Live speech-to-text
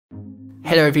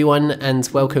Hello everyone and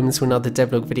welcome to another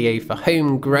devlog video for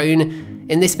Homegrown.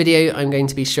 In this video I'm going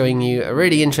to be showing you a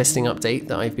really interesting update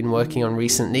that I've been working on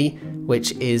recently,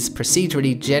 which is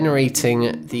procedurally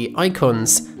generating the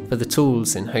icons for the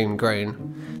tools in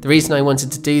Homegrown. The reason I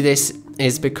wanted to do this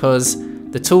is because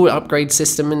the tool upgrade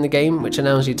system in the game, which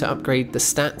allows you to upgrade the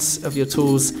stats of your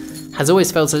tools, has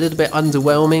always felt a little bit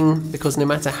underwhelming because no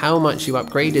matter how much you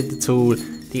upgraded the tool,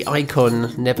 the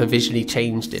icon never visually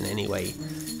changed in any way.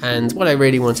 And what I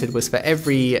really wanted was for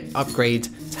every upgrade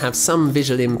to have some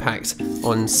visual impact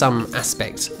on some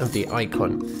aspect of the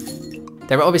icon.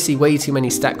 There are obviously way too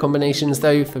many stat combinations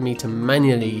though for me to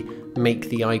manually make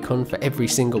the icon for every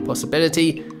single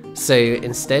possibility, so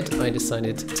instead I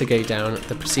decided to go down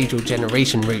the procedural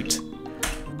generation route.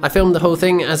 I filmed the whole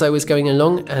thing as I was going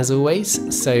along, as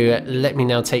always, so let me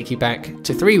now take you back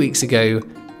to 3 weeks ago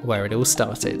where it all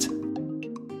started.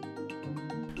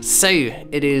 So,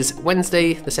 it is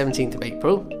Wednesday the 17th of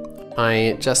April.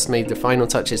 I just made the final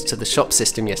touches to the shop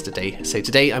system yesterday, so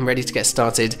today I'm ready to get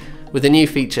started with a new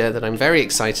feature that I'm very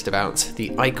excited about,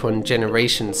 the icon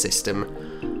generation system.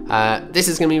 This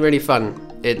is going to be really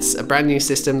fun. It's a brand new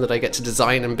system that I get to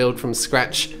design and build from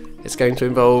scratch. It's going to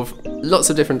involve lots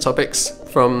of different topics,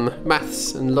 from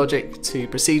maths and logic to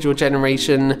procedural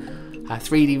generation,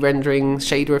 3D rendering,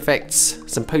 shader effects,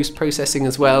 some post-processing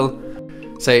as well.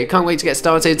 So can't wait to get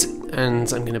started,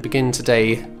 and I'm going to begin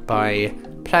today by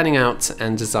planning out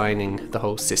and designing the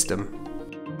whole system.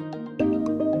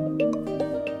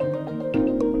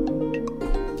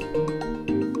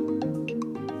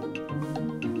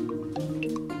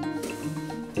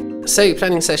 So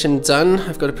planning session done.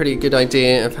 I've got a pretty good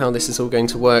idea of how this is all going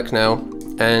to work now,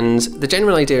 and the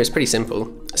general idea is pretty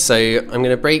simple. So I'm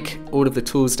going to break all of the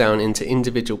tools down into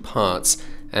individual parts,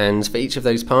 and for each of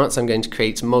those parts I'm going to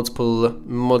create multiple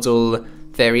model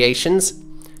variations,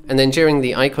 and then during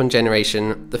the icon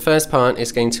generation the first part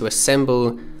is going to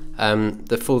assemble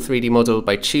the full 3D model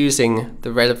by choosing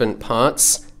the relevant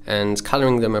parts and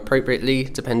colouring them appropriately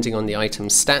depending on the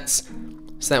item's stats.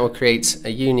 So that will create a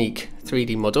unique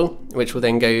 3D model, which will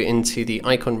then go into the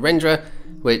icon renderer,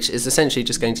 which is essentially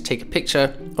just going to take a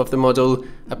picture of the model,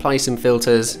 apply some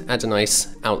filters, add a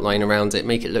nice outline around it,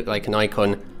 make it look like an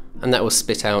icon, and that will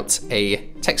spit out a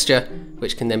texture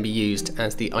which can then be used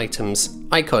as the item's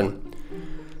icon.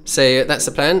 So that's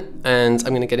the plan, and I'm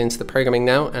going to get into the programming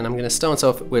now, and I'm going to start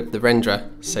off with the renderer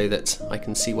so that I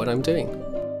can see what I'm doing.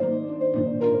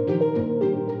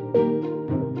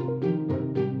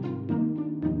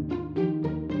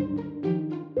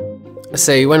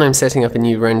 So when I'm setting up a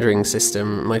new rendering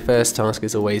system, my first task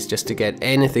is always just to get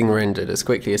anything rendered as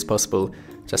quickly as possible,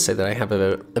 just so that I have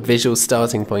a visual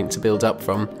starting point to build up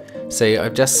from. So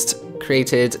I've just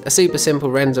created a super simple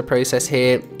render process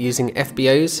here using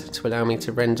FBOs to allow me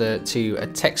to render to a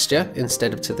texture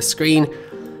instead of to the screen,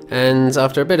 and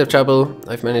after a bit of trouble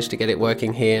I've managed to get it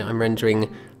working here. I'm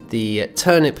rendering the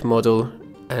turnip model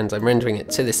and I'm rendering it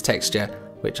to this texture,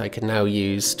 which I can now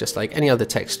use just like any other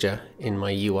texture in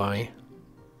my UI.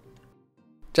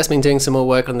 Just been doing some more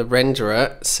work on the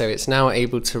renderer, so it's now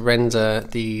able to render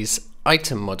these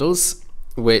item models,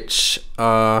 which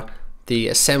are the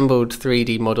assembled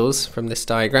 3D models from this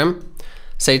diagram.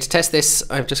 So to test this,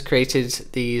 I've just created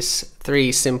these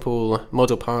 3 simple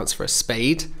model parts for a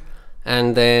spade,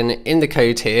 and then in the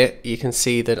code here you can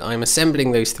see that I'm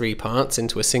assembling those 3 parts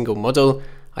into a single model.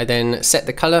 I then set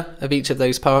the color of each of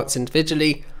those parts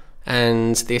individually,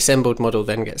 and the assembled model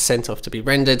then gets sent off to be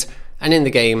rendered, and in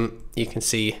the game you can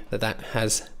see that that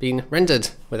has been rendered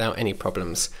without any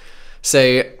problems.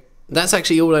 So that's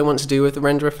actually all I want to do with the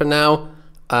renderer for now.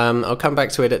 I'll come back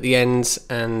to it at the end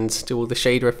and do all the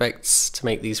shader effects to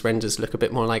make these renders look a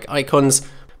bit more like icons,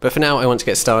 but for now I want to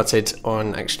get started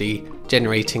on actually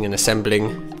generating and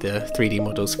assembling the 3D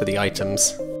models for the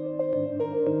items.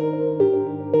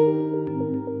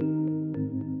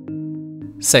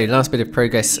 So last bit of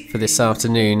progress for this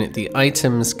afternoon, the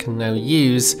items can now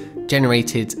use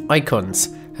generated icons,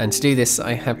 and to do this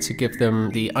I have to give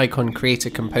them the icon creator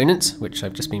component, which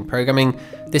I've just been programming.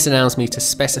 This allows me to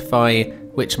specify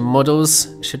which models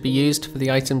should be used for the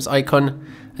item's icon,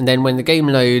 and then when the game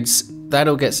loads, that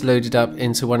all gets loaded up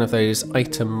into one of those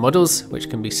item models, which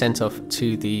can be sent off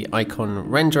to the icon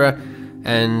renderer,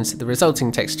 and the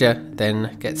resulting texture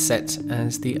then gets set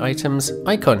as the item's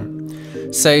icon.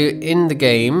 So in the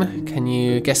game, can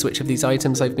you guess which of these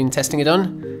items I've been testing it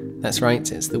on? That's right,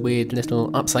 it's the weird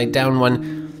little upside down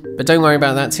one, but don't worry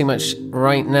about that too much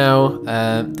right now.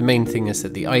 The main thing is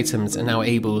that the items are now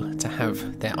able to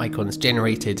have their icons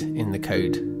generated in the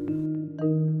code.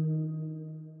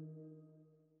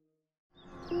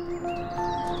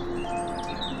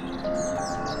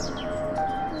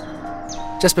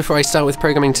 Just before I start with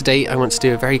programming today, I want to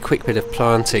do a very quick bit of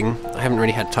planting. I haven't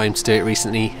really had time to do it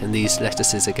recently, and these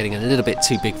lettuces are getting a little bit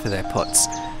too big for their pots,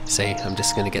 so I'm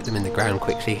just going to get them in the ground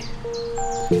quickly.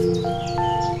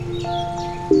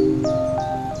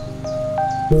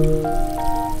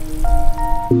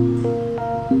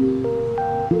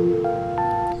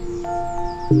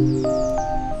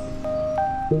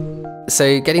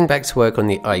 So getting back to work on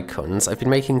the icons, I've been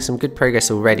making some good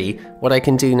progress already. What I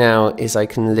can do now is I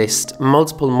can list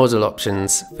multiple model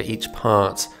options for each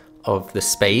part of the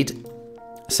spade.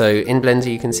 So in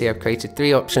Blender you can see I've created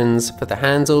 3 options for the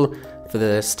handle, for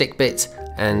the stick bit,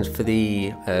 and for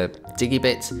the diggy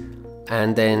bit.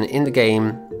 And then in the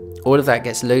game, all of that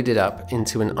gets loaded up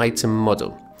into an item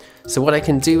model. So what I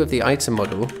can do with the item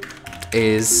model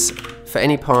is for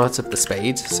any part of the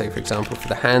spade, so for example for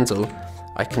the handle,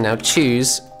 I can now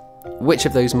choose which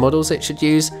of those models it should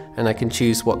use, and I can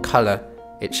choose what color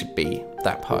it should be,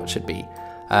 that part should be.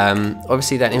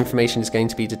 Obviously that information is going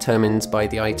to be determined by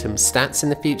the item's stats in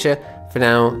the future. For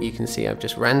now, you can see I've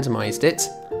just randomized it.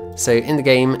 So in the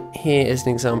game, here is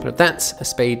an example of that, a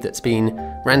spade that's been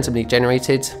randomly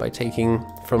generated by taking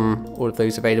from all of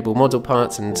those available model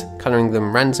parts and coloring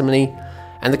them randomly.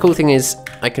 And the cool thing is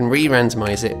I can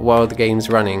re-randomize it while the game's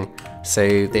running.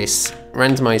 So this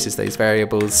randomizes those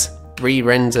variables,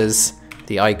 re-renders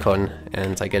the icon,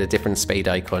 and I get a different spade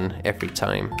icon every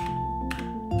time.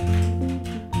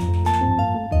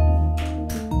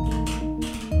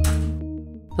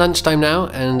 Lunchtime now,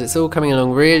 and it's all coming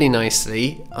along really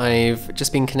nicely. I've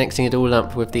just been connecting it all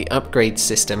up with the upgrade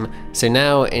system. So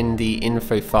now in the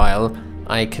info file,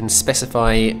 I can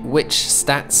specify which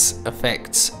stats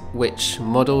affect which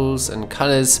models and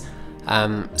colors.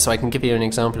 So I can give you an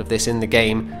example of this in the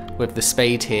game with the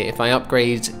spade here. If I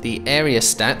upgrade the area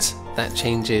stat, that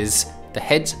changes the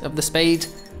head of the spade,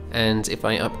 and if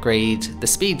I upgrade the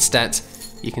speed stat,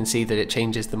 you can see that it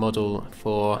changes the model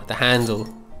for the handle.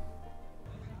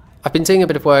 I've been doing a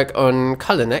bit of work on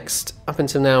colour next. Up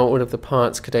until now, all of the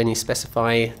parts could only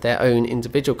specify their own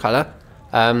individual colour,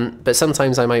 but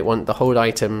sometimes I might want the whole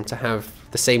item to have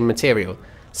the same material.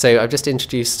 So I've just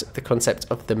introduced the concept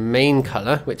of the main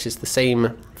colour, which is the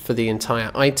same for the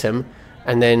entire item,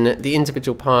 and then the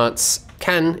individual parts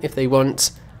can, if they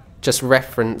want, just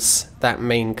reference that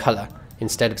main colour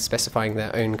instead of specifying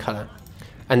their own colour.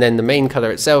 And then the main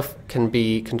colour itself can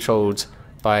be controlled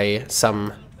by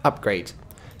some upgrade.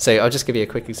 So I'll just give you a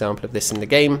quick example of this in the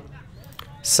game.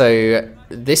 So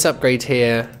this upgrade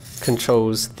here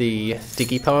controls the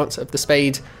diggy part of the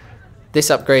spade. This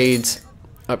upgrade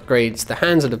upgrades the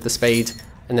handle of the spade,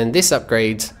 and then this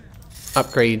upgrade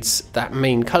upgrades that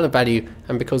main color value,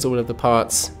 and because all of the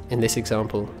parts in this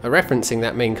example are referencing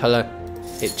that main color,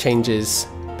 it changes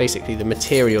basically the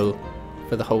material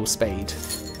for the whole spade.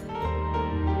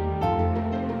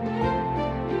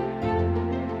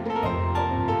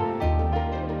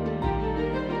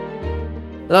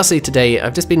 Lastly today,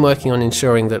 I've just been working on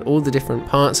ensuring that all the different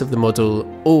parts of the model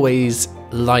always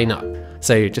line up.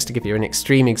 So just to give you an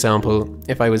extreme example,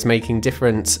 if I was making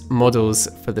different models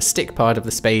for the stick part of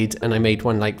the spade and I made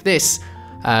one like this,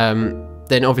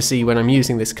 then obviously when I'm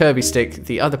using this curvy stick,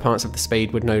 the other parts of the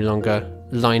spade would no longer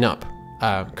line up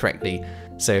correctly.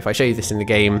 So if I show you this in the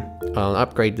game, I'll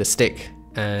upgrade the stick,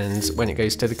 and when it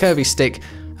goes to the curvy stick,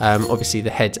 obviously the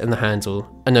head and the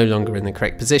handle are no longer in the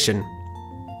correct position.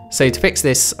 So to fix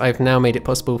this, I've now made it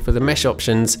possible for the mesh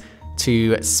options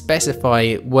to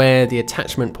specify where the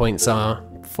attachment points are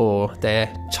for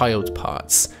their child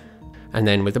parts. And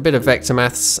then with a bit of vector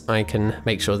maths, I can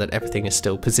make sure that everything is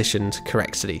still positioned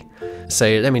correctly.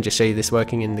 So let me just show you this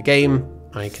working in the game.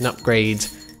 I can upgrade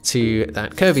to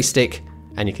that curvy stick,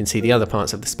 and you can see the other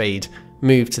parts of the spade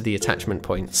move to the attachment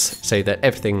points so that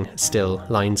everything still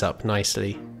lines up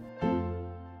nicely.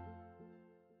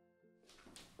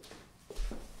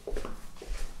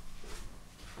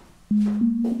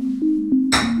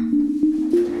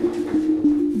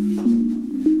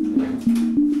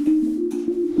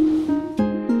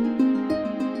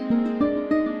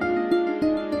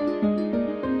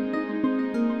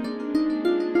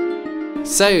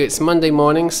 So it's Monday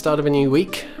morning, start of a new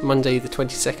week, Monday the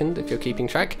 22nd if you're keeping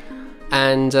track,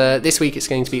 and this week it's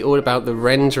going to be all about the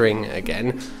rendering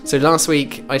again. So last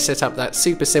week I set up that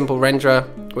super simple renderer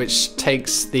which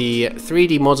takes the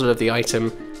 3D model of the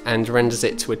item and renders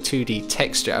it to a 2D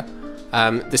texture.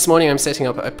 This morning I'm setting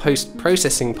up a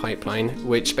post-processing pipeline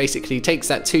which basically takes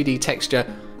that 2D texture,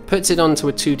 puts it onto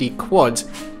a 2D quad,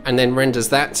 and then renders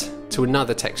that to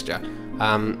another texture.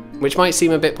 Which might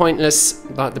seem a bit pointless,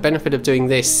 but the benefit of doing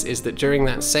this is that during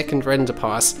that second render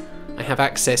pass, I have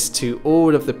access to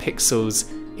all of the pixels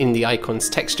in the icon's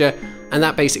texture, and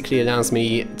that basically allows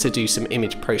me to do some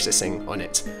image processing on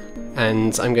it.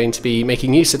 And I'm going to be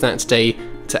making use of that today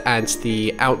to add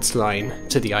the outline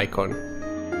to the icon.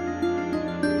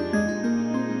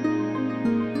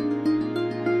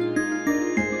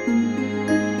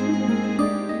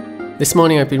 This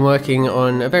morning I've been working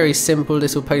on a very simple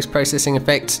little post-processing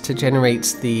effect to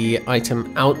generate the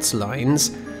item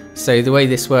outlines. So the way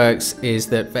this works is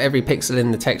that for every pixel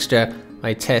in the texture,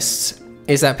 I test,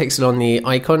 is that pixel on the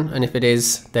icon? And if it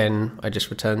is, then I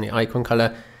just return the icon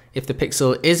color. If the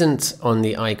pixel isn't on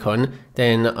the icon,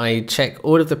 then I check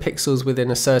all of the pixels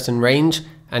within a certain range,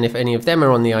 and if any of them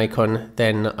are on the icon,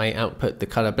 then I output the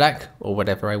color black, or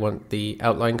whatever I want the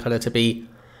outline color to be.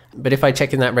 But if I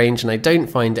check in that range and I don't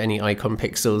find any icon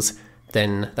pixels,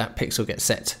 then that pixel gets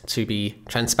set to be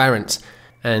transparent.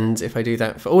 And if I do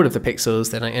that for all of the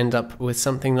pixels, then I end up with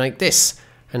something like this.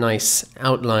 A nice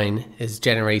outline is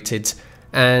generated,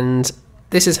 and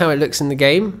this is how it looks in the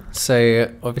game.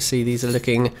 So obviously these are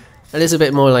looking a little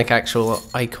bit more like actual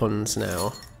icons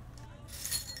now.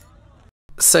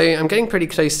 So I'm getting pretty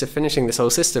close to finishing this whole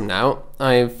system now.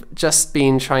 I've just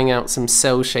been trying out some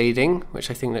cell shading, which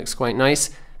I think looks quite nice.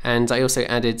 And I also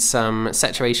added some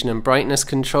saturation and brightness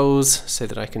controls so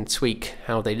that I can tweak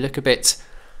how they look a bit.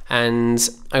 And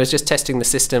I was just testing the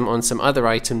system on some other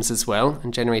items as well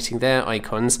and generating their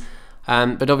icons.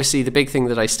 But obviously the big thing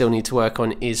that I still need to work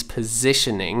on is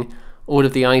positioning. All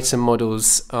of the item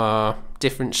models are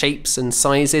different shapes and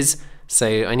sizes,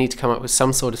 so I need to come up with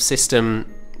some sort of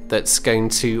system that's going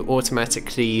to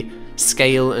automatically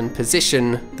scale and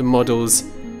position the models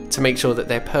to make sure that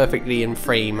they're perfectly in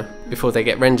frame before they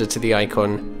get rendered to the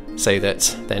icon, so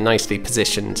that they're nicely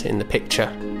positioned in the picture.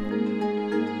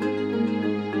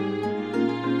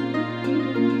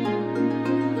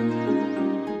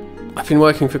 I've been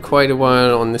working for quite a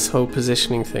while on this whole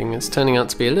positioning thing. It's turning out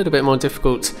to be a little bit more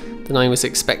difficult than I was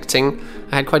expecting.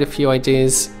 I had quite a few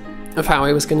ideas of how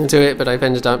I was going to do it, but I've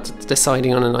ended up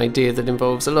deciding on an idea that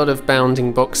involves a lot of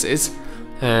bounding boxes.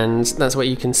 And that's what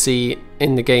you can see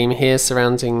in the game here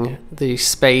surrounding the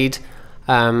spade.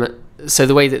 So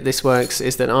the way that this works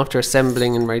is that after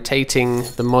assembling and rotating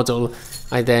the model,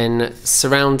 I then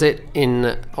surround it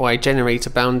or I generate a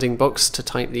bounding box to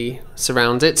tightly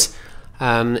surround it.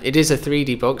 It is a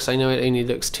 3D box. I know it only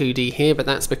looks 2D here, but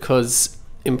that's because,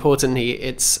 importantly,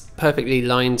 it's perfectly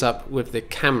lined up with the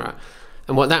camera.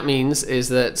 And what that means is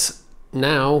that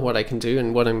now what I can do,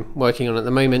 and what I'm working on at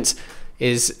the moment,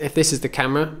 is if this is the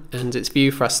camera and its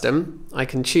view frustum, I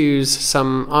can choose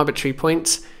some arbitrary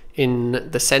point in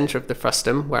the center of the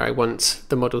frustum where I want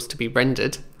the models to be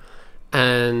rendered.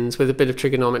 And with a bit of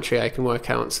trigonometry, I can work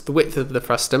out the width of the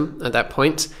frustum at that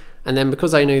point. And then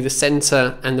because I know the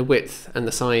center and the width and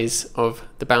the size of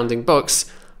the bounding box,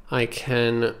 I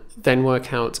can then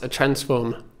work out a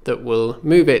transform that will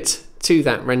move it to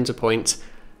that render point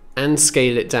and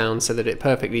scale it down so that it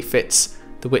perfectly fits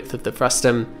the width of the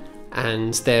frustum.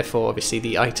 And therefore obviously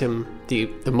the item, the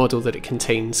model that it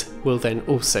contains, will then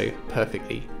also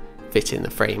perfectly fit in the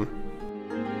frame.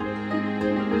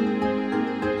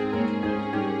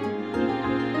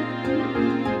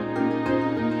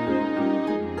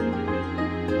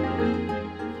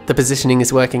 The positioning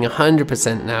is working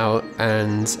 100% now,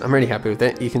 and I'm really happy with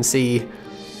it. You can see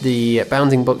the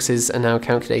bounding boxes are now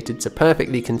calculated to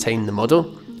perfectly contain the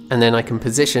model, and then I can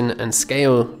position and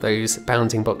scale those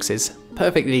bounding boxes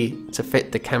perfectly to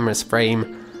fit the camera's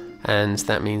frame, and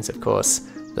that means of course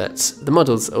that the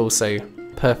models are also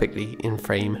perfectly in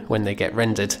frame when they get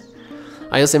rendered.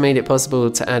 I also made it possible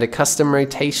to add a custom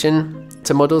rotation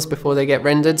to models before they get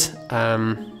rendered,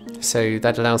 so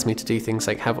that allows me to do things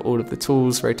like have all of the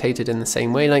tools rotated in the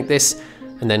same way like this,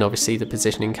 and then obviously the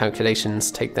positioning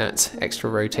calculations take that extra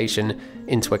rotation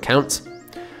into account.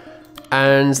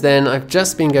 And then I've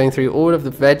just been going through all of the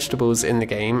vegetables in the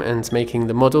game and making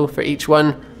the model for each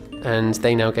one, and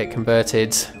they now get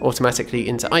converted automatically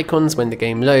into icons when the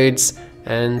game loads,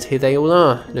 and here they all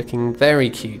are, looking very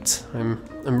cute.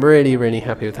 I'm really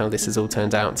happy with how this has all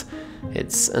turned out.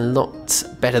 It's a lot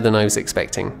better than I was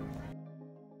expecting.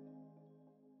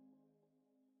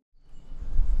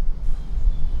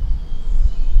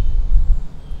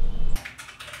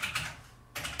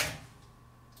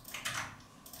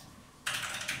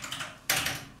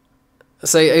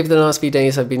 So over the last few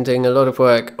days I've been doing a lot of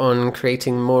work on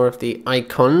creating more of the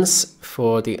icons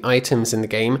for the items in the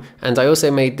game, and I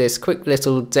also made this quick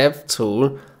little dev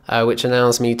tool which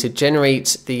allows me to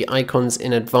generate the icons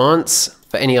in advance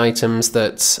for any items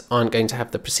that aren't going to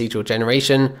have the procedural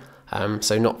generation,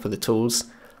 so not for the tools,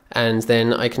 and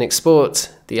then I can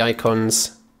export the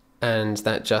icons, and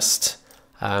that just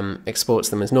exports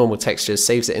them as normal textures,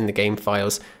 saves it in the game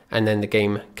files, and then the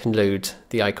game can load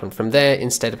the icon from there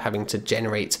instead of having to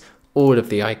generate all of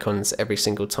the icons every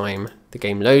single time the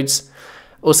game loads.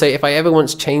 Also, if I ever want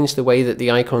to change the way that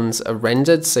the icons are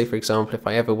rendered, so for example, if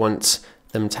I ever want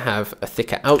them to have a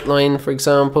thicker outline, for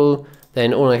example,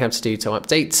 then all I have to do to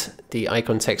update the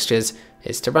icon textures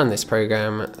is to run this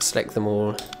program, select them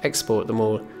all, export them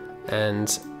all,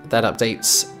 and that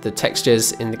updates the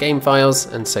textures in the game files,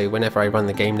 and so whenever I run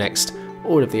the game next,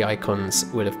 all of the icons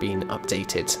will have been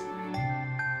updated.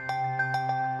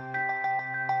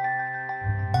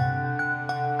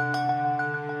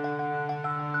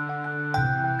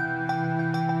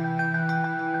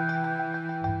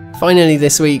 Finally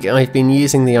this week, I've been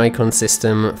using the icon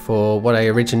system for what I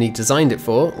originally designed it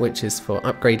for, which is for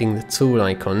upgrading the tool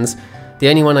icons. The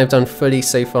only one I've done fully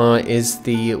so far is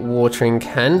the watering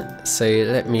can, so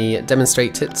let me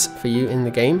demonstrate it for you in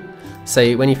the game.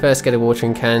 So when you first get a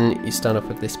watering can, you start off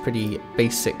with this pretty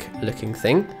basic looking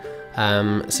thing.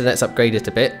 So let's upgrade it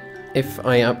a bit. If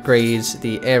I upgrade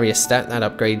the area stat, that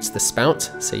upgrades the spout,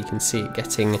 so you can see it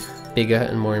getting bigger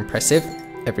and more impressive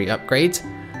every upgrade.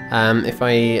 If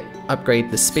I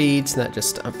upgrade the speed, that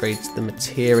just upgrades the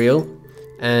material.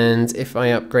 And if I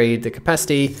upgrade the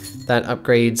capacity, that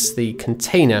upgrades the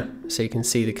container. So you can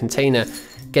see the container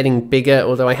getting bigger,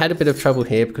 although I had a bit of trouble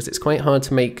here because it's quite hard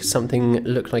to make something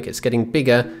look like it's getting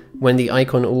bigger when the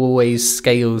icon always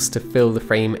scales to fill the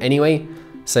frame anyway.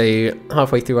 So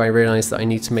halfway through I realized that I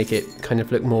need to make it kind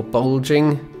of look more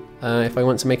bulging if I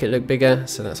want to make it look bigger.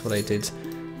 So that's what I did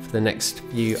for the next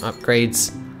few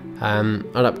upgrades.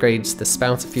 I'll upgrade the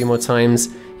spout a few more times.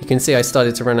 You can see I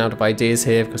started to run out of ideas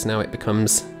here because now it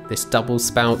becomes this double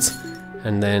spout,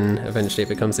 and then eventually it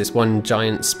becomes this one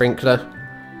giant sprinkler.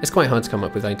 It's quite hard to come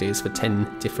up with ideas for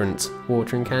 10 different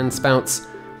watering can spouts.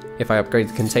 If I upgrade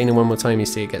the container one more time, you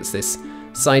see it gets this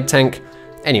side tank.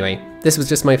 Anyway, this was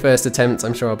just my first attempt.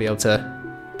 I'm sure I'll be able to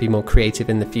be more creative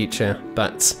in the future,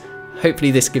 but hopefully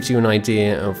this gives you an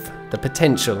idea of the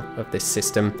potential of this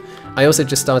system. I also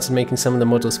just started making some of the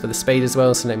models for the spade as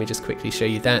well, so let me just quickly show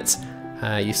you that.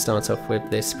 You start off with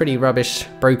this pretty rubbish,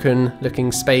 broken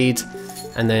looking spade,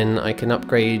 and then I can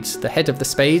upgrade the head of the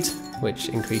spade, which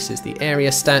increases the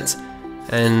area stat,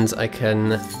 and I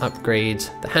can upgrade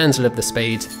the handle of the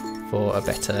spade for a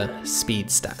better speed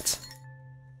stat.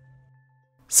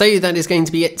 So that is going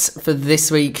to be it for this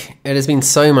week. It has been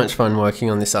so much fun working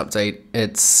on this update.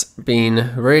 It's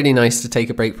been really nice to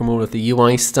take a break from all of the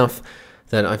UI stuff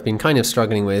that I've been kind of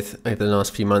struggling with over the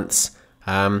last few months.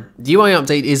 The UI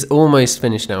update is almost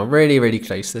finished now, really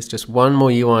close. There's just one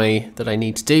more UI that I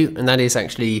need to do, and that is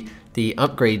actually the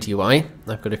upgrade UI.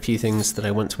 I've got a few things that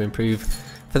I want to improve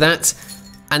for that,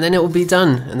 and then it will be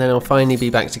done, and then I'll finally be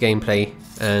back to gameplay,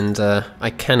 and I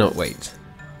cannot wait.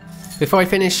 Before I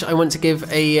finish, I want to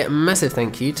give a massive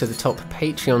thank you to the top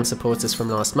Patreon supporters from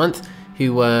last month,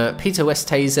 who were Peter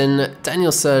Westhazen,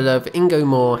 Daniel Surlove, Ingo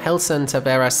Moore, Helsan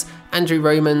Taveras, Andrew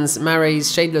Romans, Marais,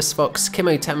 Shadeless Fox,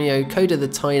 Kimo Tamio, Coda the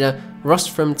Tyler, Ross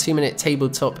from 2 Minute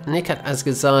Tabletop, Nikat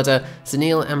Asgazada,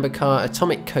 Zanil Ambakar,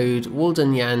 Atomic Code,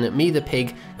 Walden Yan, Me the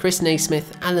Pig, Chris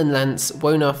Naismith, Alan Lance,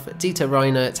 Wonoff, Dieter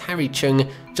Reinert, Harry Chung,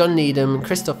 John Needham,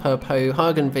 Christopher Poe,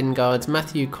 Hagen Vingard,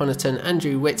 Matthew Connaughton,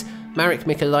 Andrew Witt, Marek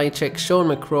Mikolajczyk, Sean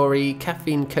McCrory,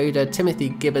 Caffeine Coda, Timothy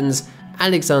Gibbons,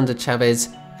 Alexander Chavez,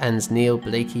 and Neil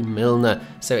Blakey Milner.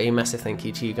 So a massive thank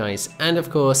you to you guys, and of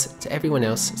course to everyone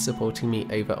else supporting me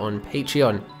over on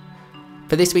Patreon.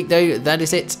 For this week though, that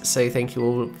is it, so thank you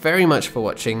all very much for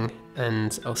watching,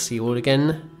 and I'll see you all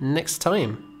again next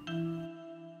time.